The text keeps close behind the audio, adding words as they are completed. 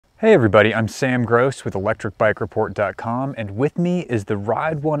Hey everybody, I'm Sam Gross with electricbikereport.com, and with me is the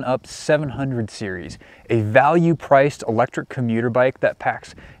Ride1UP 700 series, a value-priced electric commuter bike that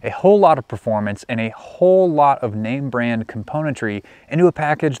packs a whole lot of performance and a whole lot of name brand componentry into a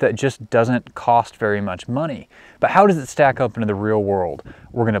package that just doesn't cost very much money. But how does it stack up into the real world?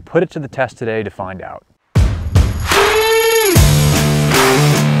 We're going to put it to the test today to find out.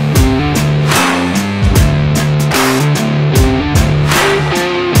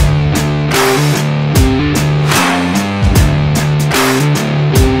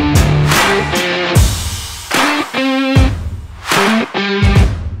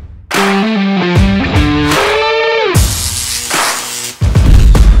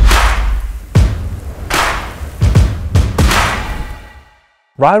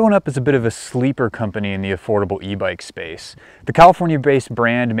 Ride1UP is a bit of a sleeper company in the affordable e-bike space. The California-based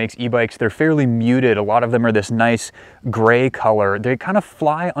brand makes e-bikes, they're fairly muted. A lot of them are this nice gray color. They kind of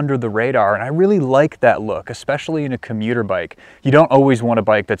fly under the radar, and I really like that look, especially in a commuter bike. You don't always want a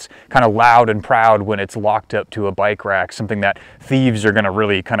bike that's kind of loud and proud when it's locked up to a bike rack, something that thieves are going to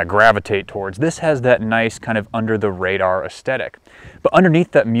really kind of gravitate towards. This has that nice kind of under the radar aesthetic. But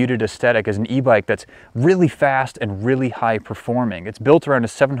underneath that muted aesthetic is an e-bike that's really fast and really high performing. It's built around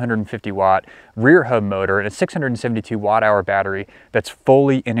a 750 watt rear hub motor and a 672 watt hour battery that's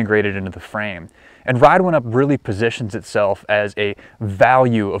fully integrated into the frame. And Ride1UP really positions itself as a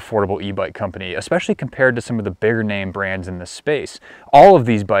value affordable e-bike company, especially compared to some of the bigger name brands in this space. All of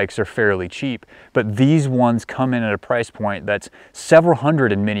these bikes are fairly cheap, but these ones come in at a price point that's several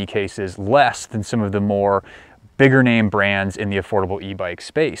hundred in many cases less than some of the more bigger name brands in the affordable e-bike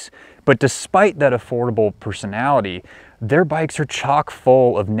space. But despite that affordable personality, their bikes are chock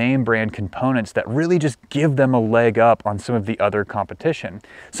full of name brand components that really just give them a leg up on some of the other competition.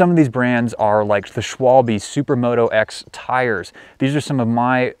 Some of these brands are like the Schwalbe Super Moto-X tires. These are some of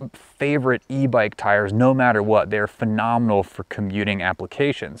my favorite e-bike tires no matter what. They're phenomenal for commuting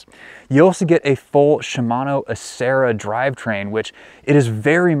applications. You also get a full Shimano Acera drivetrain, which it is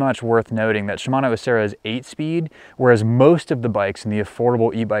very much worth noting that Shimano Acera is 8-speed, whereas most of the bikes in the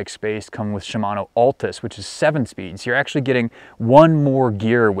affordable e-bike space come with Shimano Altus, which is 7-speed. So you're actually getting one more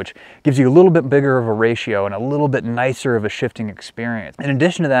gear, which gives you a little bit bigger of a ratio and a little bit nicer of a shifting experience. In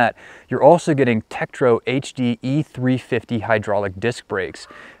addition to that, you're also getting Tektro HD E350 hydraulic disc brakes.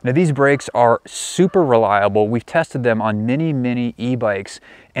 Now these brakes are super reliable. We've tested them on many e-bikes,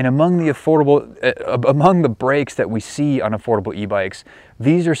 and among the brakes that we see on affordable e-bikes,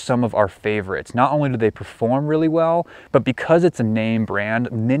 these are some of our favorites. Not only do they perform really well, but because it's a name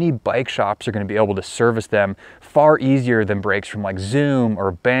brand, many bike shops are going to be able to service them far easier than brakes from like Zoom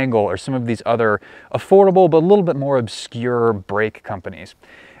or Bangle or some of these other affordable but a little bit more obscure brake companies.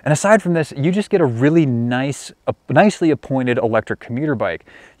 And aside from this, you just get a really nicely appointed electric commuter bike.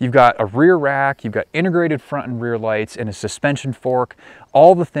 You've got a rear rack, you've got integrated front and rear lights, and a suspension fork,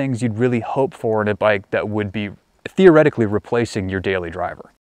 all the things you'd really hope for in a bike that would be theoretically replacing your daily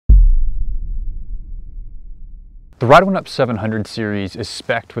driver. The Ride1UP 700 series is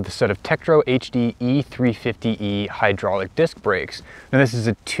spec'd with a set of Tektro HD E350E hydraulic disc brakes. Now this is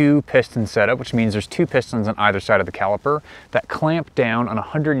a 2-piston setup, which means there's 2 pistons on either side of the caliper that clamp down on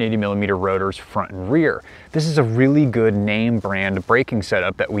 180mm rotors front and rear. This is a really good name brand braking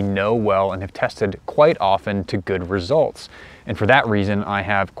setup that we know well and have tested quite often to good results. And for that reason, I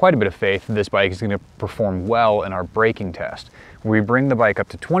have quite a bit of faith that this bike is going to perform well in our braking test. We bring the bike up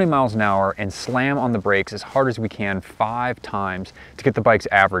to 20 miles an hour and slam on the brakes as hard as we can 5 times to get the bike's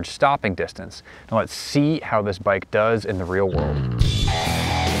average stopping distance. Now let's see how this bike does in the real world.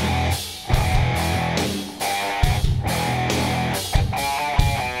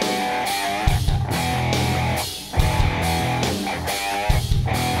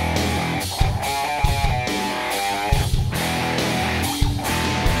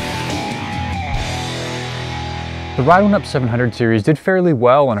 The Ride1UP 700 series did fairly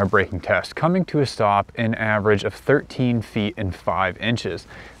well in our braking test, coming to a stop an average of 13 feet and 5 inches.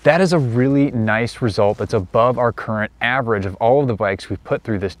 That is a really nice result that's above our current average of all of the bikes we've put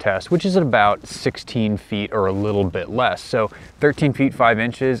through this test, which is at about 16 feet or a little bit less. So 13 feet 5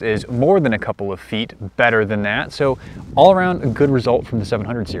 inches is more than a couple of feet better than that. So all around a good result from the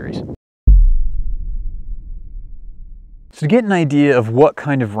 700 series. So to get an idea of what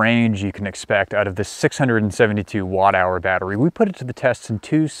kind of range you can expect out of this 672 watt-hour battery, we put it to the test in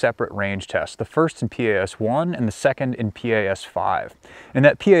 2 separate range tests, the first in PAS1 and the second in PAS5. In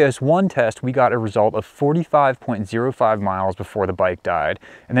that PAS1 test, we got a result of 45.05 miles before the bike died,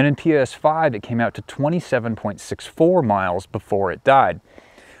 and then in PAS5 it came out to 27.64 miles before it died.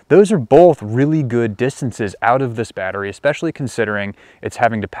 Those are both really good distances out of this battery, especially considering it's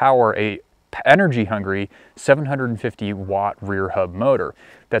having to power a energy hungry 750 watt rear hub motor.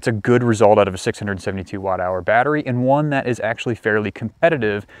 That's a good result out of a 672 watt hour battery, and one that is actually fairly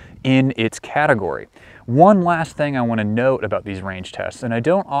competitive in its category. One last thing I want to note about these range tests, and I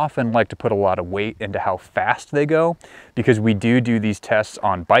don't often like to put a lot of weight into how fast they go, because we do these tests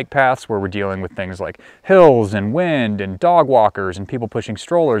on bike paths where we're dealing with things like hills and wind and dog walkers and people pushing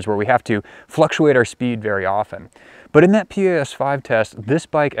strollers, where we have to fluctuate our speed very often. But in that PAS5 test, this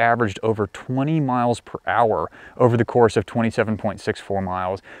bike averaged over 20 miles per hour over the course of 27.64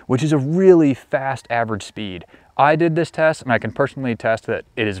 miles, which is a really fast average speed. I did this test, and I can personally attest that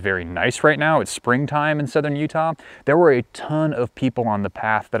it is very nice right now. It's springtime in southern Utah. There were a ton of people on the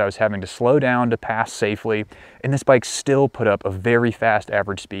path that I was having to slow down to pass safely, and this bike still put up a very fast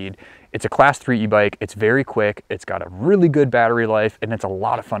average speed. It's a Class 3 e-bike, it's very quick, it's got a really good battery life, and it's a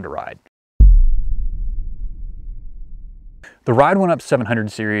lot of fun to ride. The Ride1UP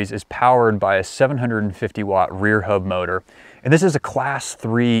 700 series is powered by a 750 watt rear hub motor, and this is a Class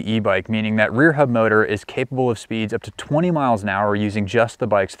 3 e-bike, meaning that rear hub motor is capable of speeds up to 20 miles an hour using just the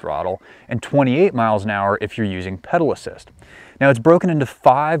bike's throttle, and 28 miles an hour if you're using pedal assist. Now, it's broken into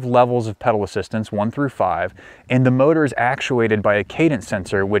 5 levels of pedal assistance, 1 through 5, and the motor is actuated by a cadence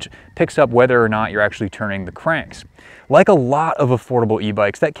sensor, which picks up whether or not you're actually turning the cranks. Like a lot of affordable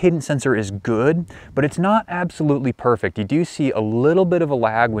e-bikes, that cadence sensor is good, but it's not absolutely perfect. You do see a little bit of a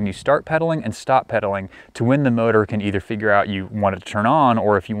lag when you start pedaling and stop pedaling to when the motor can either figure out you want it to turn on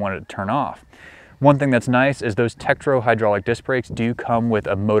or if you want it to turn off. One thing that's nice is those Tektro hydraulic disc brakes do come with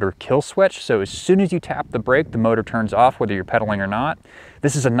a motor kill switch, so as soon as you tap the brake, the motor turns off whether you're pedaling or not.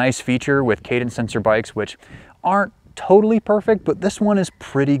 This is a nice feature with cadence sensor bikes, which aren't totally perfect, but this one is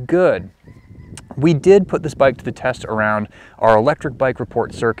pretty good. We did put this bike to the test around our electric bike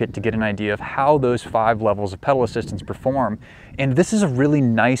report circuit to get an idea of how those 5 levels of pedal assistance perform. And this is a really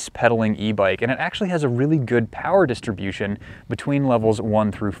nice pedaling e-bike, and it actually has a really good power distribution between levels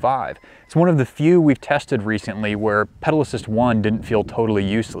 1 through 5. It's one of the few we've tested recently where pedal assist 1 didn't feel totally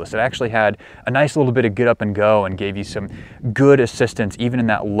useless. It actually had a nice little bit of get up and go and gave you some good assistance even in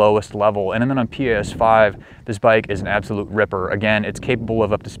that lowest level. And then on PAS5, this bike is an absolute ripper. Again, it's capable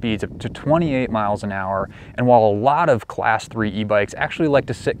of up to speeds up to 28 miles an hour. And while a lot of Class 3 e-bikes actually like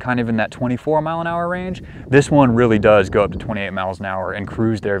to sit kind of in that 24 mile an hour range, this one really does go up to 28 miles an hour and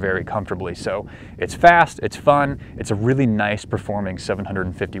cruise there very comfortably. So it's fast, it's fun, it's a really nice performing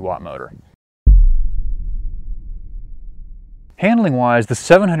 750 watt motor. Handling wise, the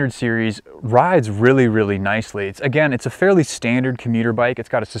 700 series rides really nicely. It's a fairly standard commuter bike. It's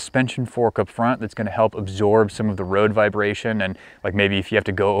got a suspension fork up front that's going to help absorb some of the road vibration, and like maybe if you have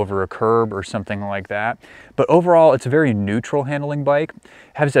to go over a curb or something like that. But overall, it's a very neutral handling bike. It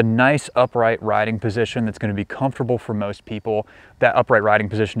has a nice upright riding position that's going to be comfortable for most people. That upright riding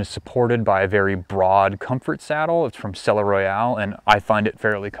position is supported by a very broad comfort saddle. It's from Selle Royale, and I find it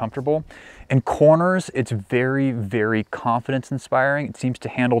fairly comfortable. In corners, it's very confidence inspiring. It seems to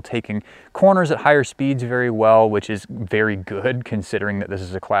handle taking corners at higher speeds very well, which is very good considering that this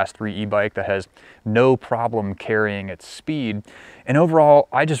is a Class 3 e-bike that has no problem carrying its speed. And overall,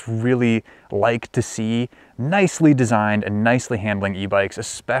 I just really like to see nicely designed and nicely handling e-bikes,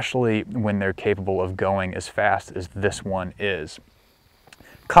 especially when they're capable of going as fast as this one is.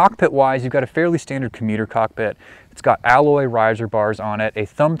 Cockpit-wise, you've got a fairly standard commuter cockpit. It's got alloy riser bars on it, a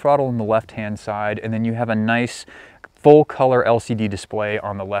thumb throttle on the left-hand side, and then you have a nice full-color LCD display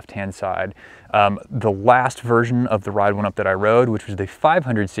on the left-hand side. The last version of the Ride1UP that I rode, which was the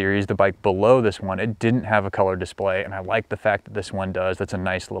 500 series, the bike below this one, it didn't have a color display, and I like the fact that this one does. That's a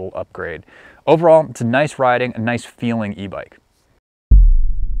nice little upgrade. Overall, it's a nice riding, a nice feeling e-bike.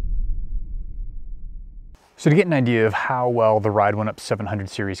 So to get an idea of how well the Ride1UP 700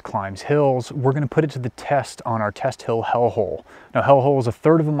 series climbs hills, we're going to put it to the test on our test hill hellhole. Now, hellhole is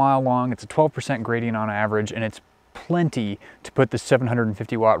 1/3 of a mile long, it's a 12% gradient on average, and it's plenty to put the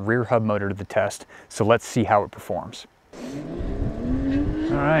 750 watt rear hub motor to the test. So let's see how it performs.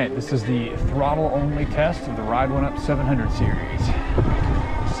 All right, this is the throttle only test of the Ride1UP 700 series.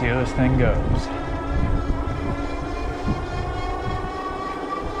 Let's see how this thing goes.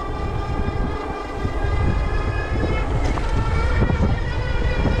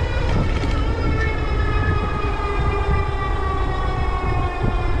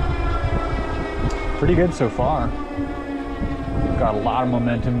 Pretty good so far. Got a lot of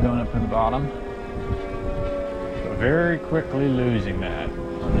momentum going up to the bottom, but very quickly losing that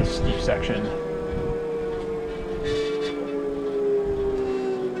on this steep section.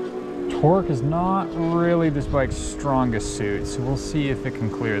 Torque is not really this bike's strongest suit, so we'll see if it can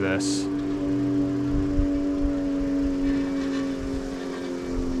clear this.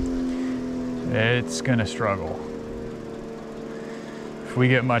 It's gonna struggle. If we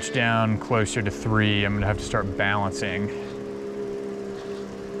get much down closer to 3, I'm gonna have to start balancing.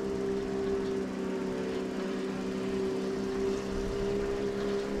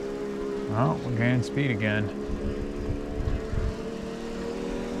 Oh, we're gaining speed again.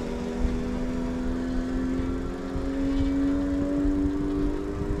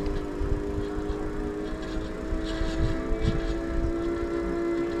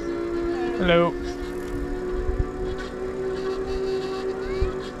 Hello.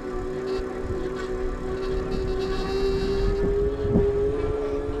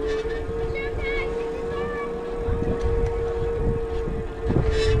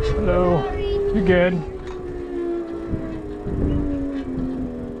 Hello. You good?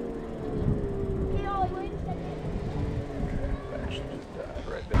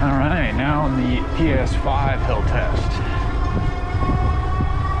 All right, now on the PS5 hill test.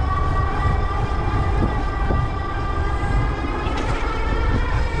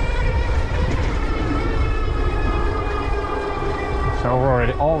 So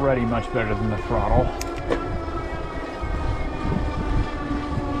we're already much better than the throttle.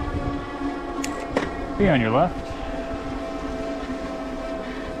 Be on your left.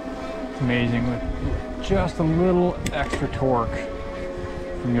 It's amazing what just a little extra torque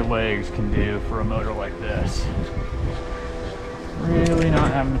from your legs can do for a motor like this. Really not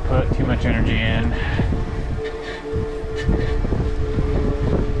having to put too much energy in.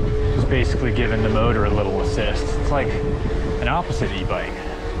 Just basically giving the motor a little assist. It's like an opposite e-bike.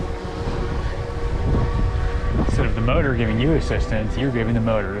 Instead of the motor giving you assistance, you're giving the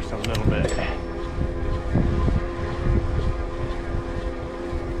motor just a little bit.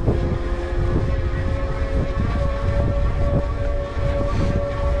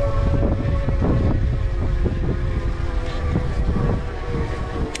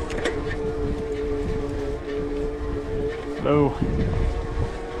 Hello.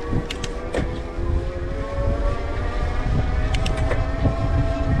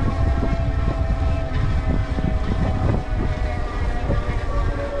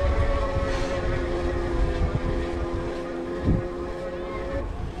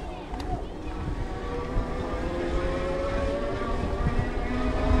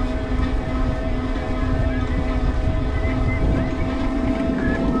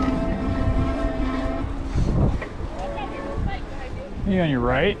 You on your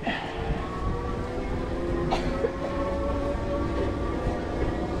right.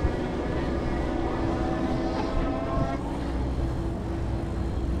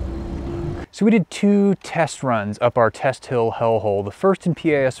 So we did 2 test runs up our test hill hellhole, the first in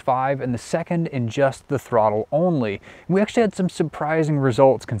PAS5 and the second in just the throttle only. And we actually had some surprising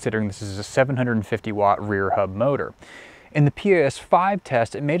results considering this is a 750 watt rear hub motor. In the PAS5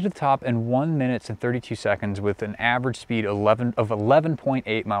 test, it made it to the top in 1 minute and 32 seconds with an average speed of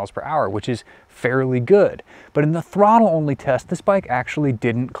 11.8 miles per hour, which is fairly good. But in the throttle-only test, this bike actually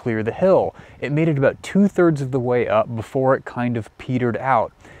didn't clear the hill. It made it about 2/3 of the way up before it kind of petered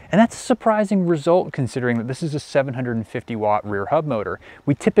out. And that's a surprising result considering that this is a 750 watt rear hub motor.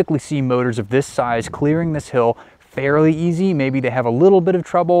 We typically see motors of this size clearing this hill fairly easy. Maybe they have a little bit of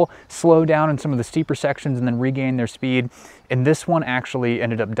trouble, slow down in some of the steeper sections and then regain their speed. And this one actually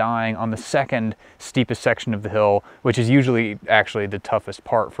ended up dying on the second steepest section of the hill, which is usually actually the toughest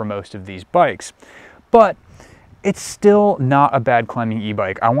part for most of these bikes. But it's still not a bad climbing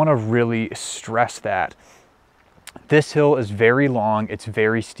e-bike. I want to really stress that. This hill is very long, it's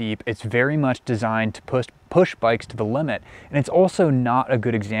very steep, it's very much designed to push bikes to the limit, and it's also not a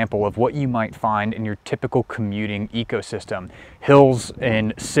good example of what you might find in your typical commuting ecosystem. Hills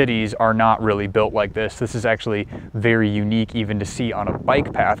in cities are not really built like this. This is actually very unique even to see on a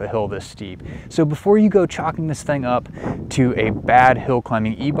bike path a hill this steep. So before you go chalking this thing up to a bad hill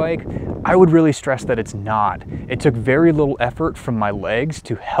climbing e-bike, I would really stress that it's not. It took very little effort from my legs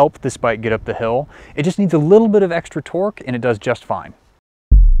to help this bike get up the hill. It just needs a little bit of extra torque and it does just fine.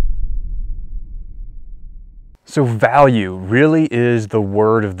 So value really is the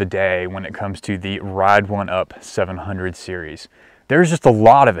word of the day when it comes to the Ride1UP 700 series. There's just a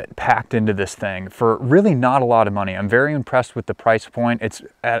lot of it packed into this thing for really not a lot of money. I'm very impressed with the price point.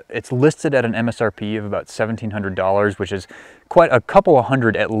 It's listed at an MSRP of about $1,700, which is quite a couple of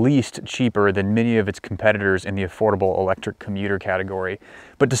hundred at least cheaper than many of its competitors in the affordable electric commuter category.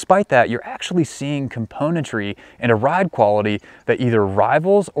 But despite that, you're actually seeing componentry and a ride quality that either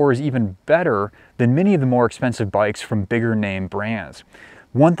rivals or is even better than many of the more expensive bikes from bigger name brands.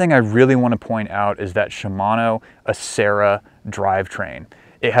 One thing I really want to point out is that Shimano Acera drivetrain.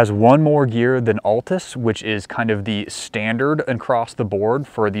 It has one more gear than Altus, which is kind of the standard across the board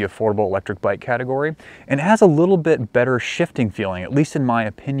for the affordable electric bike category. And it has a little bit better shifting feeling, at least in my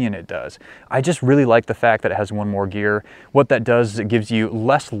opinion it does. I just really like the fact that it has one more gear. What that does is it gives you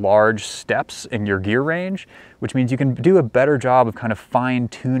less large steps in your gear range, which means you can do a better job of kind of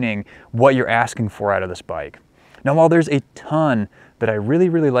fine-tuning what you're asking for out of this bike. Now, while there's a ton that I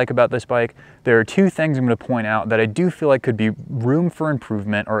really like about this bike, there are two things I'm going to point out that I do feel like could be room for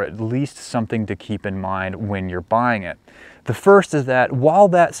improvement, or at least something to keep in mind when you're buying it. The first is that while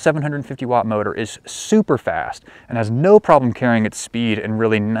that 750 watt motor is super fast and has no problem carrying its speed in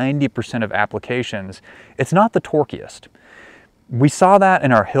really 90% of applications, it's not the torquiest. We saw that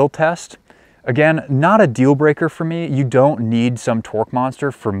in our hill test. Again, not a deal breaker for me. You don't need some torque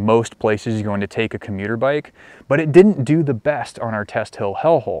monster for most places you're going to take a commuter bike, but it didn't do the best on our test hill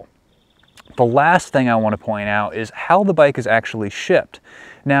hellhole. The last thing I want to point out is how the bike is actually shipped.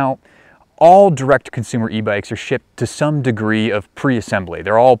 Now, all direct-to-consumer e-bikes are shipped to some degree of pre-assembly.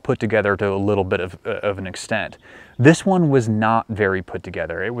 They're all put together to a little bit of an extent. This one was not very put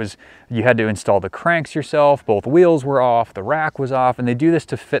together. You had to install the cranks yourself, both wheels were off, the rack was off, and they do this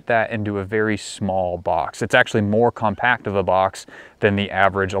to fit that into a very small box. It's actually more compact of a box than the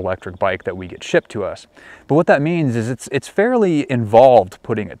average electric bike that we get shipped to us. But what that means is it's fairly involved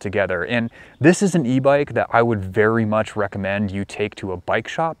putting it together, and this is an e-bike that I would very much recommend you take to a bike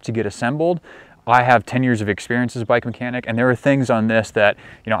shop to get assembled. I have 10 years of experience as a bike mechanic, and there are things on this that,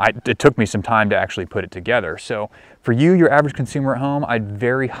 it took me some time to actually put it together. So for you, your average consumer at home, I'd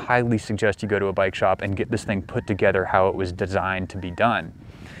very highly suggest you go to a bike shop and get this thing put together how it was designed to be done.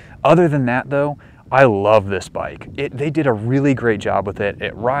 Other than that though, I love this bike. They did a really great job with it.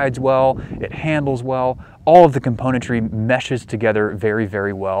 It rides well, it handles well, all of the componentry meshes together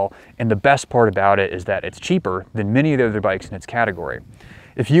very well, and the best part about it is that it's cheaper than many of the other bikes in its category.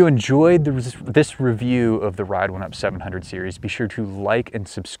 If you enjoyed this review of the Ride1UP 700 series, be sure to like and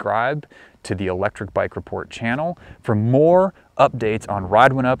subscribe to the Electric Bike Report channel for more updates on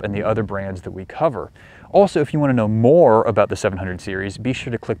Ride1UP and the other brands that we cover. Also, if you want to know more about the 700 series, be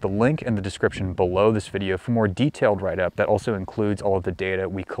sure to click the link in the description below this video for more detailed write-up that also includes all of the data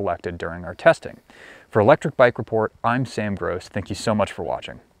we collected during our testing. For Electric Bike Report, I'm Sam Gross. Thank you so much for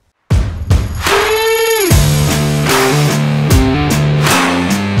watching.